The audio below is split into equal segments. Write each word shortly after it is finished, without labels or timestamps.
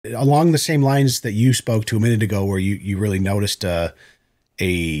along the same lines that you spoke to a minute ago, where you really noticed a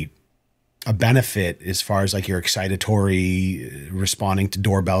benefit as far as like your excitatory responding to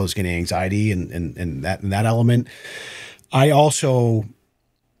doorbells, getting anxiety and that element. I also,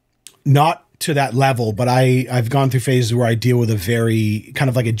 not to that level, but I've gone through phases where I deal with a very kind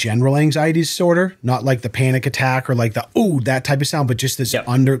of like a general anxiety disorder, not like the panic attack or like the, ooh, that type of sound, but just this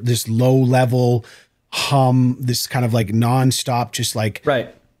under this low level hum, this kind of like nonstop, just like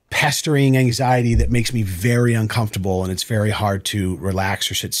pestering anxiety that makes me very uncomfortable. And it's very hard to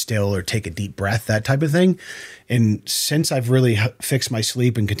relax or sit still or take a deep breath, that type of thing. And since I've really fixed my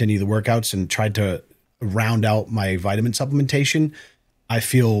sleep and continued the workouts and tried to round out my vitamin supplementation, I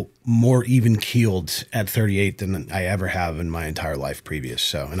feel more even keeled at 38 than I ever have in my entire life previous.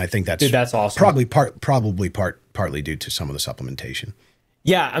 So, and I think that's, dude, that's awesome. Probably partly due to some of the supplementation.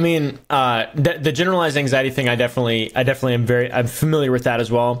 Yeah. I mean, the generalized anxiety thing, I definitely I'm familiar with that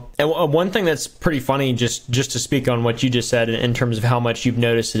as well. And one thing that's pretty funny, just to speak on what you just said in terms of how much you've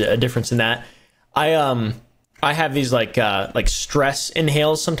noticed a difference in that. I have these like stress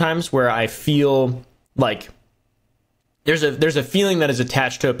inhales sometimes where I feel like, there's a feeling that is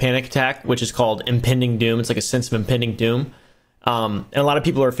attached to a panic attack, which is called impending doom. It's like a sense of impending doom. And a lot of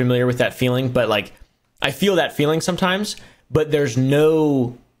people are familiar with that feeling, but like I feel that feeling sometimes, but there's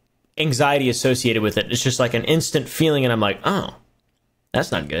no anxiety associated with it. It's just like an instant feeling. And I'm like, oh,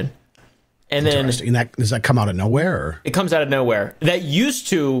 that's not good. And then does that come out of nowhere? Or? It comes out of nowhere. That used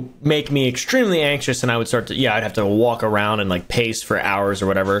to make me extremely anxious. And I would start to, I'd have to walk around and like pace for hours or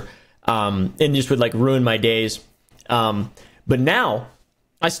whatever. And just would like ruin my days. But now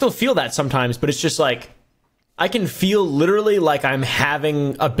I still feel that sometimes, but it's just like, I can feel literally like I'm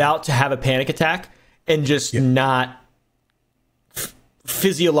about to have a panic attack and just not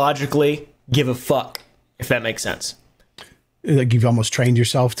physiologically give a fuck, if that makes sense. Like you've almost trained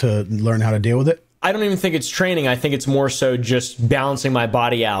yourself to learn how to deal with it? I don't even think it's training. I think it's more so just balancing my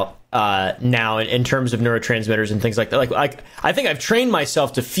body out now in terms of neurotransmitters and things like that. Like I think I've trained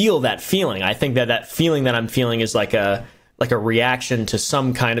myself to feel that feeling. I think that feeling that I'm feeling is like a reaction to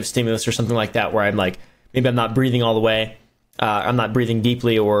some kind of stimulus or something like that, where I'm like, maybe I'm not breathing all the way, I'm not breathing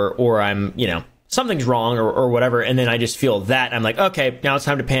deeply, or I'm, something's wrong or whatever. And then I just feel that I'm like, okay, now it's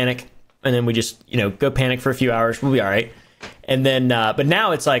time to panic. And then we just, go panic for a few hours. We'll be all right. And then, but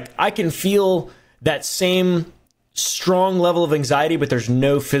now it's like, I can feel that same strong level of anxiety, but there's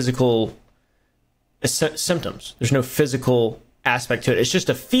no physical symptoms. There's no physical aspect to it. It's just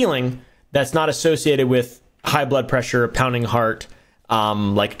a feeling that's not associated with high blood pressure, pounding heart,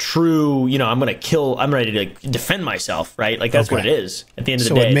 like true, I'm ready to defend myself, right? Like that's what it is at the end of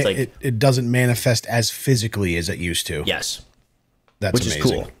the day. It's like, it doesn't manifest as physically as it used to. Yes. Which amazing. Is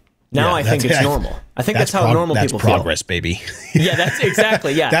cool. Now I think it's normal. I think that's how normal people feel. That's progress, baby. Yeah, that's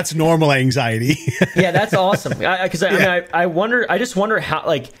exactly. Yeah, that's normal anxiety. Yeah, that's awesome. Because I just wonder how.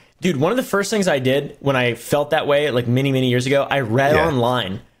 Like, dude, one of the first things I did when I felt that way, like many years ago, I read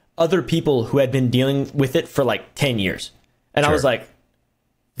online other people who had been dealing with it for like 10 years, and I was like,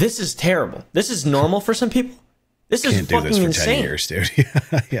 "This is terrible. This is normal for some people. This is fucking insane." 10 years, dude.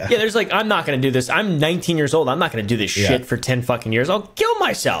 Yeah. There's like, I'm not going to do this. I'm 19 years old. I'm not going to do this shit for 10 fucking years. I'll kill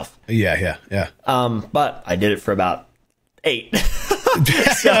myself. Yeah. But I did it for about 8.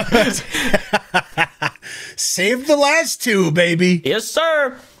 Save the last 2, baby. Yes,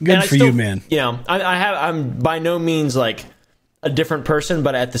 sir. Good for you, man. I'm by no means like a different person,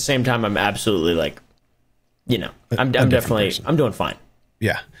 but at the same time, I'm absolutely like, I'm doing fine.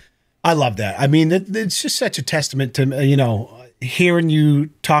 Yeah. I love that. I mean, it's just such a testament to, hearing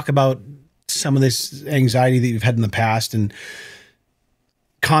you talk about some of this anxiety that you've had in the past and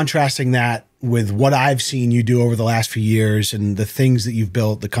contrasting that with what I've seen you do over the last few years and the things that you've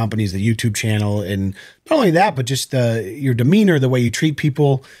built, the companies, the YouTube channel, and not only that, but just your demeanor, the way you treat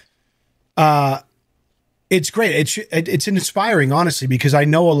people. It's great. It's inspiring, honestly, because I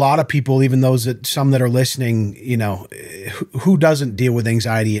know a lot of people, even some that are listening, who doesn't deal with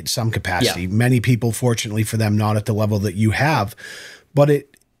anxiety at some capacity. Yeah. Many people, fortunately for them, not at the level that you have, but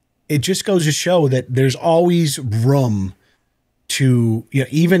it just goes to show that there's always room to,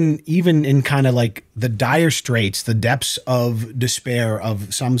 even in kind of like the dire straits, the depths of despair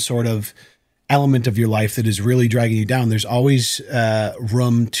of some sort of element of your life that is really dragging you down. There's always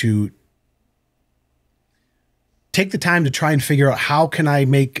room to take the time to try and figure out how can I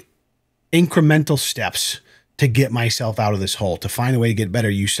make incremental steps to get myself out of this hole, to find a way to get better.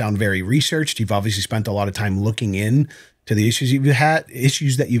 You sound very researched. You've obviously spent a lot of time looking in to the issues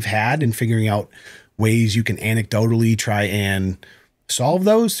that you've had and figuring out ways you can anecdotally try and solve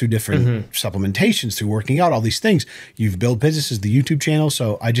those through different supplementations, through working out, all these things. You've built businesses, the YouTube channel.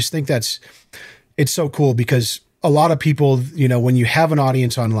 So I just think it's so cool because a lot of people, you know, when you have an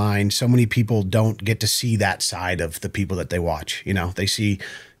audience online, so many people don't get to see that side of the people that they watch. You know, they see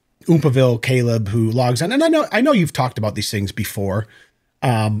Oompaville, Caleb, who logs on. And I know you've talked about these things before.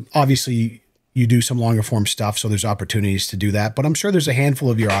 Obviously you do some longer form stuff, so there's opportunities to do that, but I'm sure there's a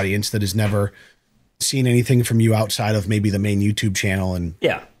handful of your audience that has never seen anything from you outside of maybe the main YouTube channel. And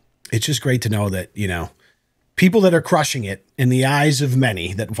yeah, it's just great to know that, you know, people that are crushing it in the eyes of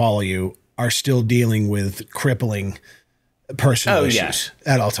many that follow you are still dealing with crippling personal issues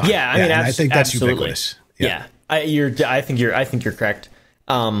at all times. Yeah. I mean, I think that's absolutely ubiquitous. Yeah. I think you're correct.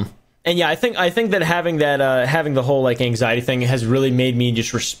 And yeah, I think that having the whole like anxiety thing has really made me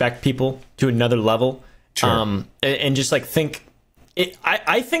just respect people to another level. Sure. And just like think it,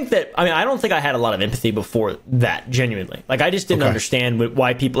 I think that, I mean, I don't think I had a lot of empathy before that, genuinely. Like, I just didn't understand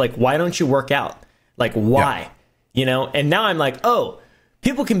why people, like, why don't you work out? Like, why? You know? And now I'm like, oh,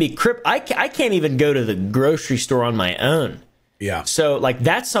 people can be I can't even go to the grocery store on my own. Yeah. So, like,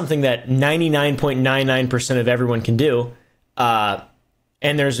 that's something that 99.99% of everyone can do.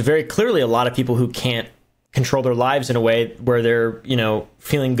 And there's very clearly a lot of people who can't control their lives in a way where they're, you know,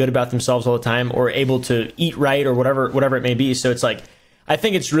 feeling good about themselves all the time or able to eat right or whatever it may be. So it's like, I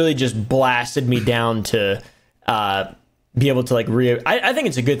think it's really just blasted me down to be able to like I think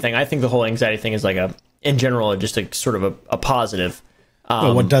it's a good thing. I think the whole anxiety thing is like in general, just a sort of a positive.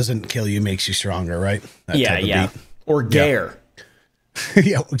 Well, what doesn't kill you makes you stronger, right? That yeah. Or gayer.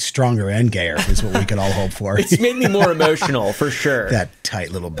 Yeah, stronger and gayer is what we could all hope for. It's made me more emotional, for sure. That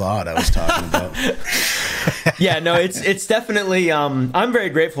tight little bod I was talking about. Yeah, no, it's definitely. I'm very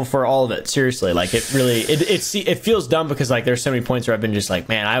grateful for all of it. Seriously, like it really, it feels dumb because like there's so many points where I've been just like,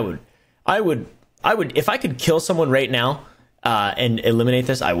 man, I would, if I could kill someone right now and eliminate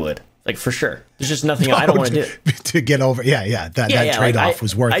this, I would. Like, for sure. There's just nothing I don't want to do. To get over, that trade-off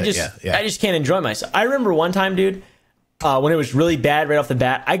was worth it. I just can't enjoy myself. I remember one time, dude, when it was really bad right off the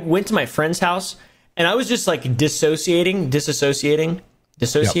bat, I went to my friend's house and I was just like dissociating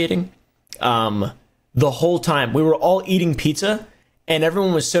the whole time. We were all eating pizza and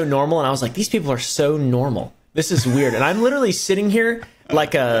everyone was so normal and I was like, these people are so normal. This is weird. And I'm literally sitting here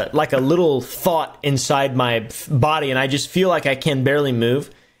like a little thought inside my body and I just feel like I can barely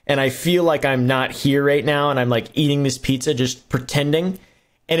move and I feel like I'm not here right now and I'm like eating this pizza just pretending.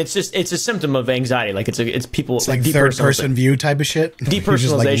 And it's a symptom of anxiety. Like it's people like third person view type of shit.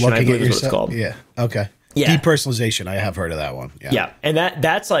 Depersonalization, like I believe is what it's called. Yeah. Okay. Yeah. Depersonalization. I have heard of that one. Yeah. And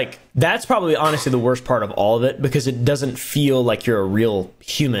that's probably honestly the worst part of all of it because it doesn't feel like you're a real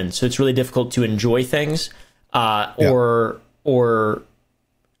human. So it's really difficult to enjoy things. It's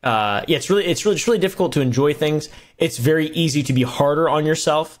really difficult to enjoy things. It's very easy to be harder on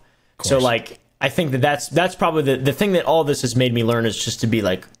yourself. So like, I think that's probably the thing that all this has made me learn is just to be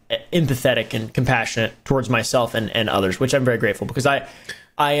like empathetic and compassionate towards myself and others, which I'm very grateful because I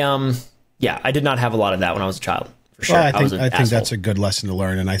did not have a lot of that when I was a child. For sure. Well, I think that's a good lesson to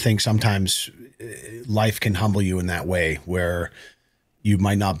learn. And I think sometimes life can humble you in that way where you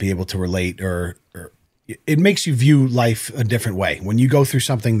might not be able to relate or it makes you view life a different way. When you go through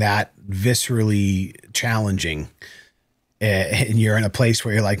something that viscerally challenging and you're in a place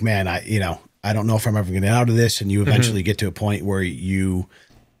where you're like, man, I don't know if I'm ever going to get out of this. And you eventually get to a point where you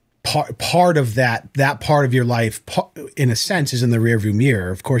part of that part of your life, in a sense, is in the rearview mirror.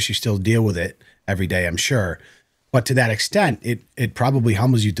 Of course, you still deal with it every day, I'm sure. But to that extent, it probably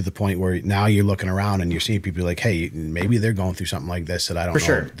humbles you to the point where now you're looking around and you're seeing people like, hey, maybe they're going through something like this that I don't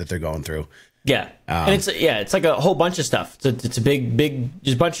know that they're going through. Yeah. And it's like a whole bunch of stuff. It's a big,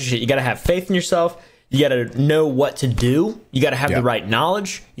 just bunch of shit. You got to have faith in yourself. You got to know what to do. You got to have the right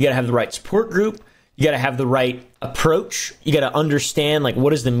knowledge. You got to have the right support group. You got to have the right approach. You got to understand, like,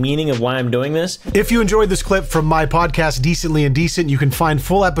 what is the meaning of why I'm doing this. If you enjoyed this clip from my podcast, Decently Indecent, you can find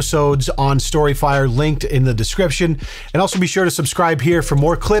full episodes on Storyfire linked in the description. And also be sure to subscribe here for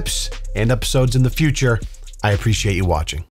more clips and episodes in the future. I appreciate you watching.